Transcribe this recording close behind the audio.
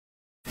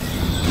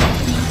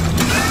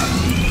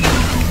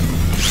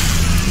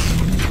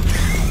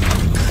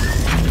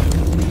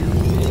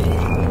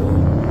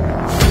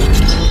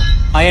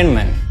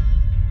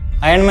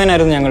Iron Man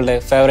ആയിരുന്നു ഞങ്ങളുടെ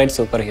favourite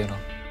super hero.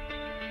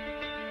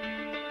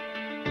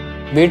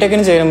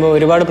 ബിടെക്കിന് ചേരുമ്പോൾ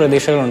ഒരുപാട്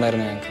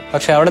പ്രതീക്ഷകളുണ്ടായിരുന്നു ഞങ്ങൾക്ക്.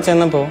 പക്ഷെ അവിടെ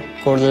ചെന്നപ്പോൾ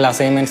കൂടുതൽ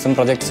അസൈൻമെന്റ്സും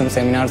പ്രൊജക്ട്സും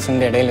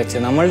സെമിനാർസിന്റെ ഇടയിൽ വെച്ച്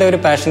നമ്മളുടെ ഒരു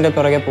പാഷന്റെ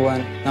പുറകെ പോകാൻ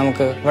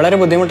നമുക്ക് വളരെ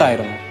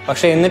ബുദ്ധിമുട്ടായിരുന്നു.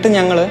 പക്ഷെ എന്നിട്ട്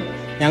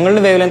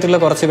ഞങ്ങളുടെ വേവ് ലെങ്ത്തുള്ള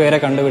കുറച്ച് പേരെ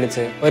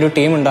കണ്ടുപിടിച്ച് ഒരു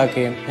ടീം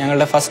ഉണ്ടാക്കുകയും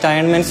ഞങ്ങളുടെ first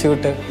Iron Man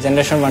suit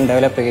generation 1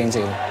 develop ചെയ്യുകയും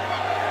ചെയ്തു.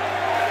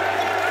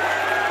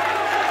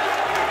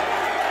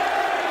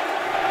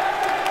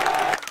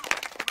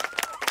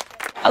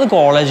 അത്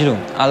കോളേജിലും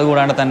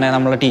അതുകൂടാണ്ട് തന്നെ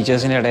നമ്മളെ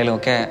ടീച്ചേഴ്സിൻ്റെ ഇടയിലും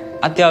ഒക്കെ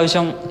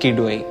അത്യാവശ്യം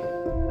കിടുവായി.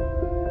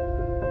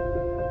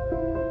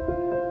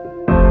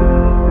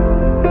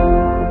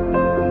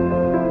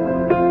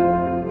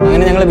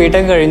 അങ്ങനെ ഞങ്ങൾ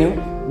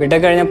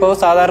ബിടെക് കഴിഞ്ഞപ്പോൾ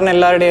സാധാരണ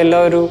എല്ലാ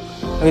ഒരു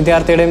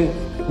വിദ്യാർത്ഥിയുടെയും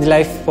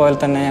ലൈഫ് പോലെ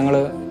തന്നെ ഞങ്ങൾ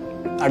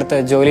അടുത്ത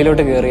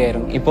ജോലിയിലോട്ട്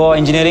കയറിയായിരുന്നു. ഇപ്പോൾ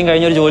എഞ്ചിനീയറിംഗ്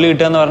കഴിഞ്ഞൊരു ജോലി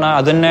കിട്ടുക എന്ന് പറഞ്ഞാൽ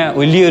അത് തന്നെ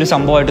വലിയൊരു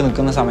സംഭവമായിട്ട്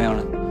നിൽക്കുന്ന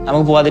സമയമാണ്.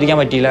 നമുക്ക് പോകാതിരിക്കാൻ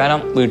പറ്റിയില്ല.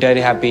 കാരണം വീട്ടുകാർ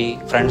happy,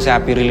 friends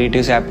happy,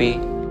 relatives happy.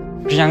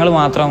 പക്ഷെ ഞങ്ങൾ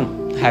മാത്രം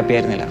ഹാപ്പി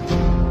ആയിരുന്നില്ല.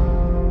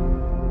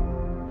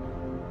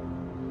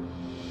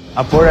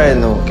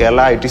 അപ്പോഴായിരുന്നു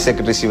കേരള IT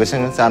സെക്രട്ടറി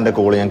ശിവശങ്കർ സാറിന്റെ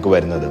കോൾ ഞങ്ങൾക്ക്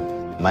വരുന്നത്.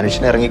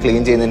 മനുഷ്യനെ ഇറങ്ങി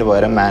ക്ലീൻ ചെയ്യുന്നതിന്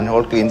പകരം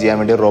മാൻഹോൾ ക്ലീൻ ചെയ്യാൻ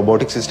വേണ്ടി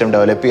റോബോട്ടിക് സിസ്റ്റം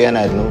ഡെവലപ്പ്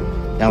ചെയ്യാനായിരുന്നു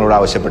ഞങ്ങളോട്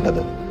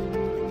ആവശ്യപ്പെട്ടത്.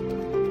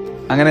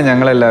 അങ്ങനെ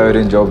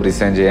ഞങ്ങളെല്ലാവരും ജോബ്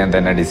റിസൈൻ ചെയ്യാൻ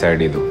തന്നെ ഡിസൈഡ്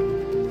ചെയ്തു.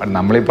 ബട്ട്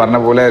നമ്മൾ ഈ പറഞ്ഞ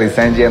പോലെ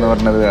റിസൈൻ ചെയ്യാന്ന്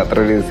പറഞ്ഞത് അത്ര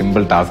ഒരു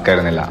സിമ്പിൾ ടാസ്ക്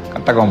ആയിരുന്നില്ല.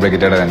 കട്ട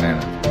കോംപ്ലിക്കേറ്റഡ്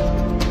തന്നെയാണ്.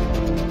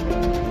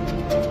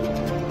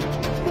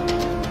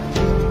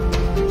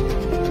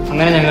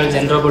 അങ്ങനെ ഞങ്ങൾ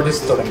ജെൻ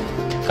റോബോട്ടിക്സ് തുടങ്ങി.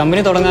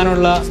 കമ്പനി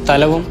തുടങ്ങാനുള്ള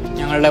സ്ഥലവും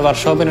ഞങ്ങളുടെ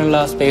വർക്ക്ഷോപ്പിനുള്ള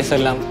സ്പേസ്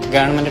എല്ലാം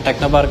ഗവൺമെന്റ്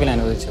ടെക്നോ പാർക്കിൽ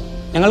അനുവദിച്ചു.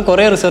 ഞങ്ങൾ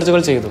കുറേ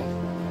റിസർച്ചുകൾ ചെയ്തു.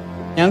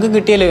 ഞങ്ങൾക്ക്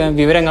കിട്ടിയ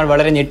വിവരങ്ങൾ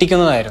വളരെ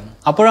ഞെട്ടിക്കുന്നതായിരുന്നു.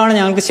 അപ്പോഴാണ്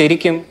ഞങ്ങൾക്ക്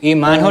ശരിക്കും ഈ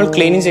മാൻഹോൾ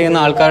ക്ലീനിങ് ചെയ്യുന്ന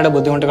ആൾക്കാരുടെ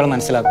ബുദ്ധിമുട്ടുകൾ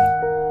മനസ്സിലാക്കുന്നത്.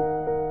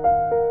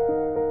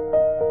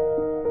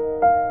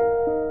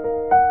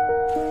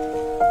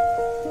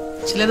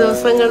 ചില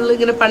ദിവസങ്ങളിൽ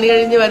ഇങ്ങനെ പണി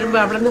കഴിഞ്ഞ് വരുമ്പോൾ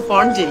അവിടെ നിന്ന്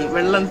ഫോൺ ചെയ്യും,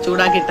 വെള്ളം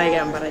ചൂടാക്കി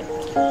ഇട്ടേക്കാൻ പറയും.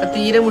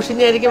 തീരെ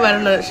മുഷിഞ്ഞായിരിക്കും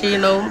വരണത്,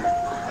 ക്ഷീണവും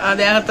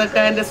ദേഹത്തൊക്കെ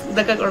അതിന്റെ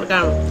ഇതൊക്കെ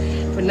കാണും.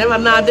 പിന്നെ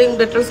വന്നാൽ ആദ്യം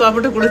ഡെറ്റോൾ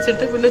സോപ്പിട്ട്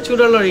കുളിച്ചിട്ട് പിന്നെ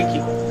ചൂടുവെള്ളം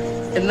ഒഴിക്കും.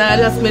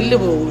 എന്നാലും ആ സ്മെല്ല്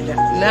പോകില്ല.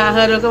 പിന്നെ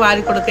ആഹാരമൊക്കെ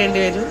വാരി കൊടുക്കേണ്ടി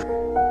വരും.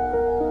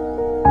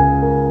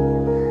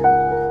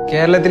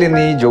 കേരളത്തിൽ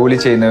ഇന്ന് ഈ ജോലി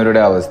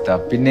ചെയ്യുന്നവരുടെ അവസ്ഥ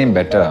പിന്നെയും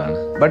ബെറ്റർ ആണ്.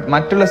 ബട്ട്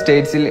മറ്റുള്ള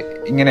സ്റ്റേറ്റ്സിൽ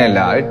ഇങ്ങനെയല്ല.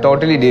 അത്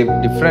ടോട്ടലി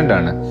ഡിഫറെന്റ്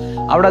ആണ്.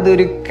 അവിടെ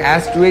അതൊരു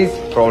കാസ്റ്റ് വൈസ്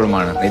പ്രോബ്ലം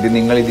ആണ്. ഇത്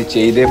നിങ്ങൾ ഇത്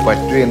ചെയ്തേ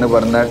പറ്റൂ എന്ന്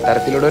പറഞ്ഞ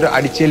തരത്തിലുള്ള ഒരു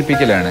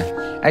അടിച്ചേൽപ്പിക്കലാണ്.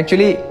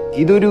 ആക്ച്വലി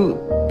ഇതൊരു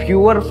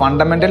പ്യുവർ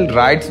ഫണ്ടമെന്റൽ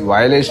റൈറ്റ്സ്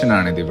വയലേഷൻ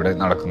ആണ് ഇത് ഇവിടെ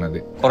നടക്കുന്നത്.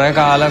 കുറെ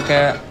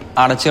കാലമൊക്കെ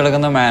അടച്ചു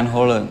കിടക്കുന്ന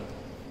മാൻഹോള്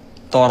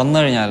തുറന്നു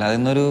കഴിഞ്ഞാൽ അതിൽ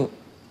നിന്നൊരു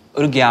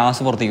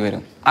ഗ്യാസ് പുറത്തേക്ക്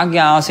വരും. ആ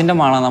ഗ്യാസിന്റെ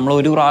മണം നമ്മൾ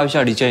ഒരു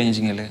പ്രാവശ്യം അടിച്ചു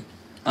കഴിഞ്ഞെങ്കിൽ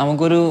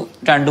നമുക്കൊരു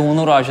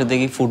 2-3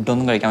 പ്രാവശ്യത്തേക്ക്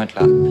ഫുഡൊന്നും കഴിക്കാൻ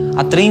പറ്റില്ല.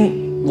 അത്രയും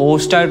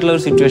വേസ്റ്റ് ആയിട്ടുള്ള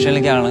ഒരു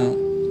സിറ്റുവേഷനിലേക്കാണ്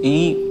ഈ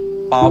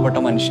പാവപ്പെട്ട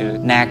മനുഷ്യർ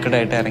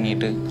നാക്കഡായിട്ട്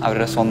ഇറങ്ങിയിട്ട്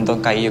അവരുടെ സ്വന്തം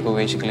കൈയൊക്കെ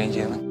ഉപയോഗിച്ച് ക്ലീൻ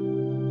ചെയ്യുന്നത്.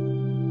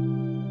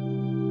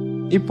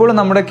 ഇപ്പോഴും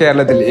നമ്മുടെ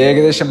കേരളത്തിൽ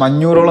ഏകദേശം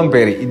 500ഓളം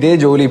പേര് ഇതേ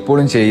ജോലി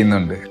ഇപ്പോഴും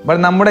ചെയ്യുന്നുണ്ട്.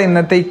 ബട്ട് നമ്മുടെ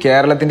ഇന്നത്തെ ഈ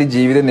കേരളത്തിന്റെ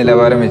ജീവിത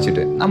നിലവാരം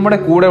വെച്ചിട്ട് നമ്മുടെ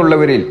കൂടെ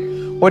ഉള്ളവരിൽ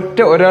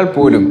ഒരാൾ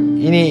പോലും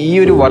ഇനി ഈ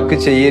ഒരു വർക്ക്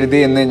ചെയ്യരുത്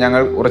എന്ന്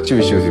ഞങ്ങൾ ഉറച്ചു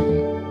വിശ്വസിക്കുന്നു.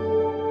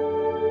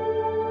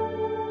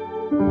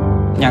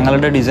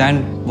 ഞങ്ങളുടെ ഡിസൈൻ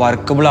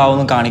വർക്കബിൾ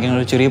ആവുമെന്ന് കാണിക്കുന്ന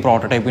ഒരു ചെറിയ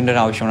പ്രോട്ടോടൈപ്പിൻ്റെ ഒരു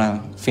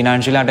ആവശ്യമുണ്ടായിരുന്നു.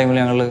 ഫിനാൻഷ്യൽ ആ ടൈമിൽ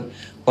ഞങ്ങൾ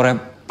കുറേ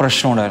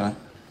പ്രശ്നമുണ്ടായിരുന്നു.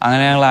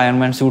 അങ്ങനെ ഞങ്ങൾ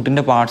അയൺമാൻ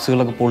സ്യൂട്ടിൻ്റെ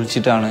പാർട്സുകളൊക്കെ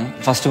പൊളിച്ചിട്ടാണ്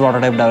ഫസ്റ്റ്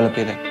പ്രോട്ടോടൈപ്പ് ഡെവലപ്പ്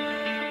ചെയ്തത്.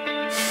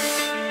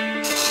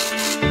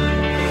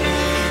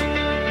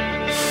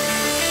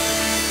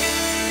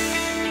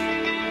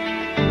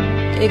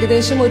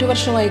 ഏകദേശം 1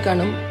 വർഷമായി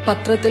കാണും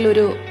പത്രത്തിൽ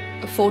ഒരു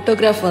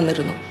ഫോട്ടോഗ്രാഫ്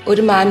വന്നിരുന്നു.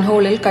 ഒരു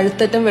മാൻഹോളിൽ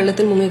കഴുത്തറ്റം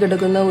വെള്ളത്തിൽ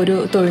മുങ്ങിക്കിടക്കുന്ന ഒരു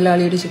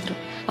തൊഴിലാളിയുടെ ചിത്രം.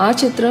 ആ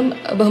ചിത്രം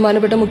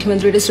ബഹുമാനപ്പെട്ട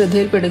മുഖ്യമന്ത്രിയുടെ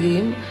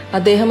ശ്രദ്ധയിൽപ്പെടുകയും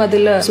അദ്ദേഹം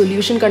അതിൽ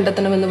സൊല്യൂഷൻ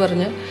കണ്ടെത്തണമെന്ന്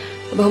പറഞ്ഞ്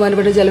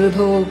ബഹുമാനപ്പെട്ട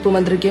ജലവിഭവ വകുപ്പ്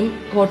മന്ത്രിക്കും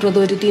വാട്ടർ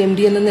അതോറിറ്റി MD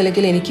എന്ന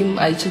നിലയ്ക്ക് എനിക്കും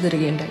അയച്ചു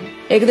തരികയുണ്ടായി.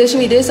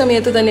 ഏകദേശം ഇതേ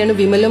സമയത്ത് തന്നെയാണ്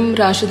വിമലും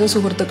റാഷിദും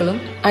സുഹൃത്തുക്കളും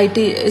IT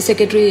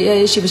സെക്രട്ടറി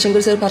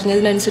ശിവശങ്കർ സർ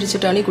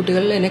പറഞ്ഞതിനനുസരിച്ചിട്ടാണ് ഈ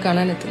കുട്ടികൾ എന്നെ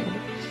കാണാനെത്തുന്നത്.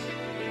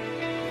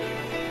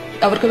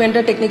 അവർക്ക് വേണ്ട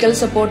ടെക്നിക്കൽ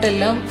സപ്പോർട്ട്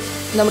എല്ലാം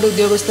നമ്മുടെ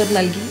ഉദ്യോഗസ്ഥർ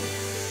നൽകി.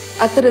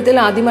 അത്തരത്തിൽ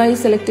ആദ്യമായി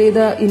സെലക്ട് ചെയ്ത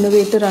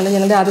ഇന്നോവേറ്ററാണ്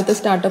ഞങ്ങളുടെ ആദ്യത്തെ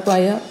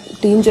സ്റ്റാർട്ടപ്പായ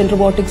ടീം ജെൻ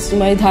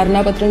റോബോട്ടിക്സുമായി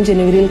ധാരണാപത്രം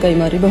ജനുവരിയിൽ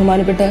കൈമാറി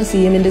ബഹുമാനപ്പെട്ട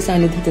CMന്റെ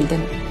സാന്നിധ്യത്തിൽ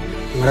തന്നെ.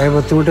 നമ്മുടെ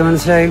ബുദ്ധിമുട്ട്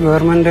മനസ്സിലായി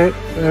ഗവൺമെന്റ്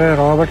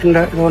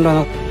റോബോട്ടിന്റെ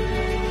ഇതുകൊണ്ടുവന്നു.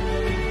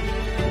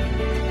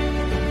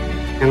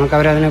 ഞങ്ങൾക്ക്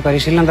അവരതിന്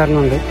പരിശീലനം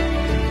തരുന്നുണ്ട്.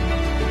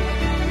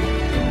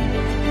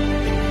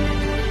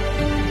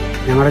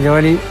 ഞങ്ങളുടെ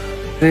ജോലി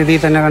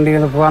രീതിയിൽ തന്നെ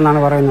കണ്ടു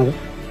പോകാമെന്നാണ് പറയുന്നത്.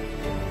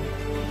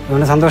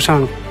 അതുകൊണ്ട്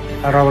സന്തോഷമാണ്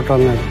റോബോട്ട്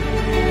വന്നത്.